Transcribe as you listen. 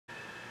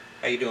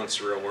How you doing,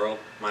 Surreal World?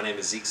 My name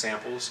is Zeke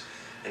Samples,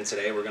 and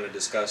today we're going to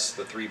discuss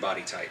the three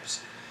body types: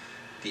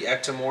 the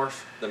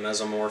ectomorph, the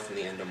mesomorph, and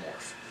the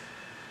endomorph.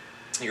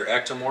 Your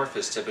ectomorph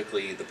is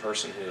typically the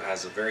person who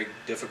has a very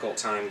difficult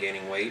time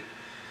gaining weight.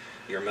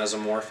 Your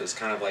mesomorph is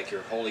kind of like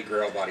your holy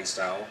grail body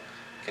style,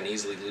 can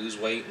easily lose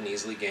weight and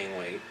easily gain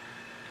weight.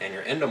 And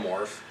your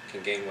endomorph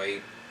can gain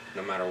weight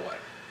no matter what,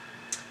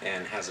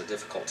 and has a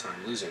difficult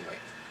time losing weight.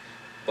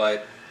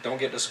 But don't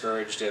get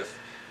discouraged if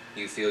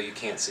you feel you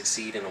can't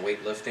succeed in a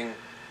weightlifting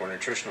or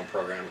nutritional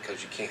program,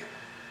 because you can.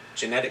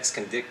 Genetics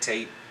can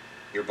dictate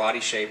your body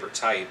shape or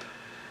type,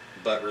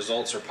 but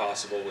results are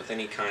possible with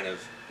any kind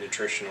of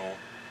nutritional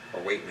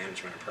or weight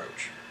management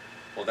approach.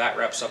 Well, that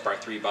wraps up our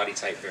three body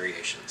type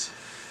variations.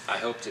 I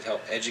hope to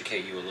help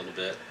educate you a little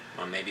bit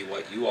on maybe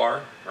what you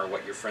are, or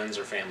what your friends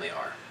or family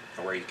are,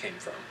 or where you came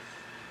from,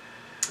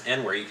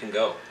 and where you can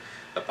go,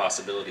 the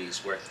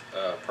possibilities with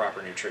a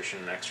proper nutrition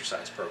and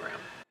exercise program.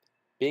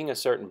 Being a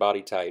certain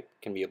body type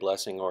can be a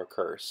blessing or a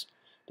curse.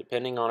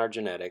 Depending on our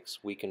genetics,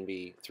 we can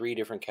be three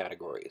different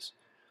categories.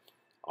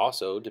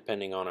 Also,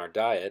 depending on our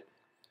diet,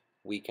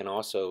 we can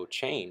also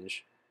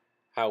change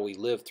how we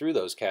live through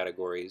those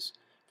categories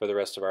for the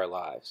rest of our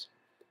lives.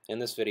 In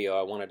this video,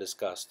 I want to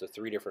discuss the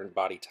three different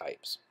body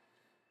types.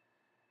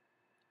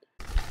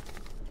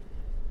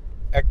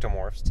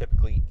 Ectomorphs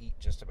typically eat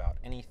just about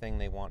anything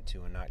they want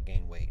to and not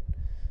gain weight.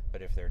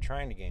 But if they're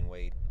trying to gain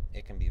weight,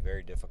 it can be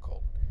very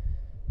difficult.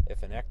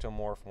 If an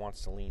ectomorph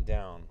wants to lean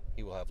down,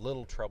 he will have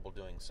little trouble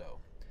doing so.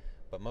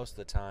 But most of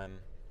the time,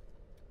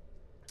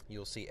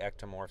 you'll see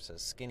ectomorphs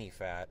as skinny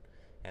fat,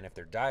 and if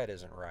their diet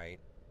isn't right,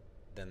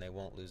 then they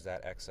won't lose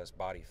that excess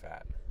body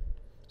fat.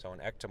 So an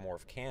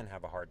ectomorph can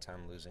have a hard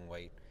time losing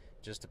weight,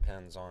 just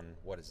depends on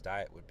what his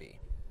diet would be.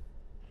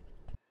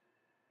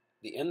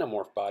 The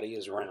endomorph body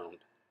is round.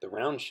 The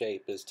round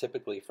shape is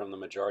typically from the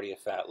majority of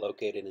fat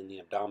located in the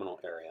abdominal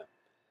area.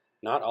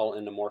 Not all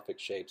endomorphic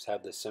shapes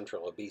have this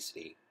central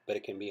obesity, but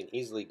it can be an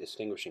easily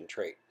distinguishing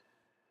trait.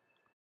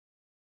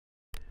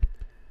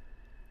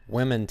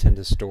 Women tend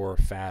to store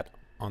fat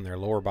on their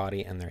lower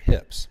body and their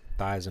hips,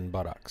 thighs, and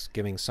buttocks,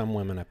 giving some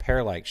women a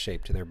pear-like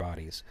shape to their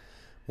bodies.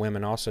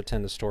 Women also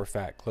tend to store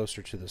fat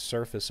closer to the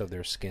surface of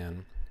their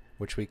skin,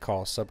 which we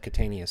call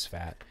subcutaneous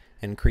fat,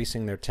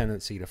 increasing their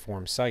tendency to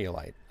form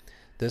cellulite.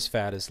 This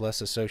fat is less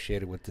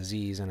associated with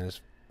disease and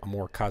is a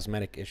more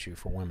cosmetic issue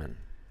for women.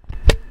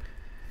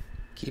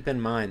 Keep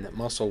in mind that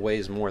muscle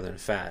weighs more than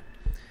fat.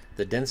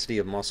 The density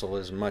of muscle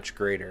is much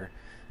greater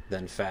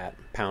than fat,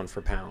 pound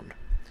for pound.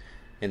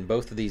 In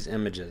both of these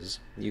images,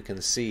 you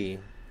can see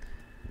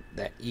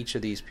that each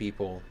of these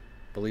people,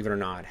 believe it or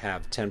not,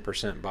 have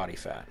 10% body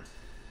fat.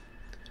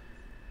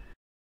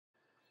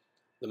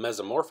 The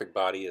mesomorphic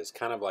body is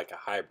kind of like a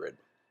hybrid.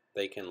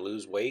 They can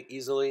lose weight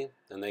easily,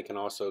 and they can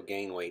also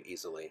gain weight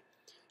easily.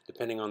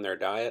 Depending on their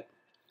diet,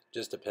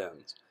 just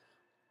depends.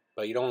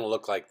 But you don't want to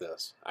look like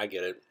this. I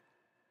get it.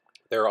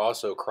 There are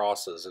also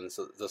crosses in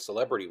the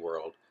celebrity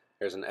world.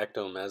 There's an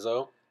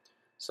ectomeso,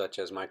 such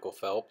as Michael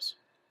Phelps.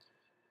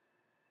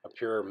 A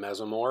pure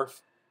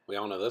mesomorph, we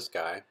all know this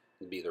guy,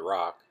 would be The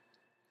Rock.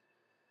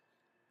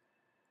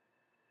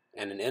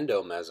 And an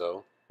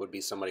endomeso would be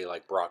somebody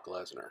like Brock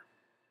Lesnar.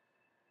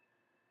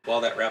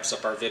 Well, that wraps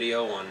up our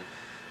video on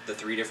the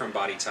three different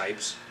body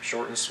types.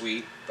 Short and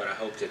sweet, but I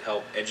hope to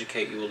help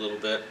educate you a little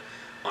bit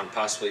on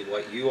possibly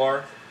what you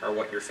are, or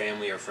what your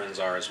family or friends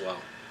are as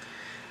well.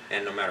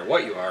 And no matter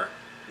what you are,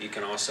 you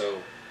can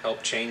also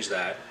help change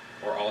that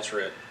or alter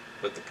it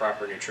with the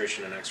proper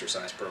nutrition and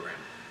exercise program.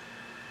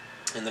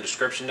 In the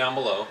description down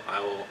below, I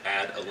will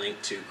add a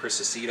link to Chris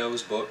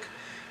Aceto's book,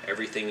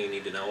 Everything You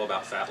Need to Know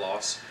About Fat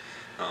Loss.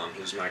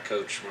 He was my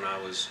coach when I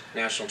was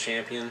national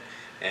champion,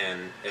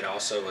 and it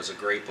also is a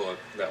great book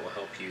that will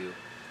help you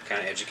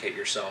kind of educate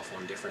yourself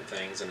on different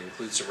things and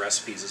include some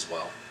recipes as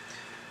well.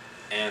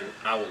 And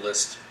I will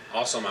list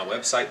also my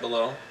website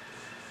below.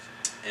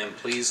 And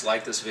please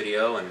like this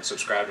video and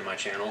subscribe to my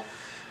channel.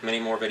 Many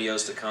more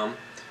videos to come.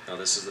 Now,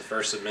 this is the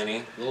first of many.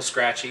 A little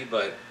scratchy,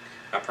 but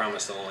I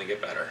promise they'll only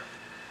get better.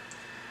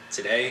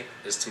 Today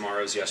is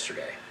tomorrow's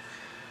yesterday.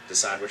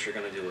 Decide what you're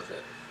going to do with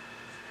it.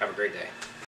 Have a great day.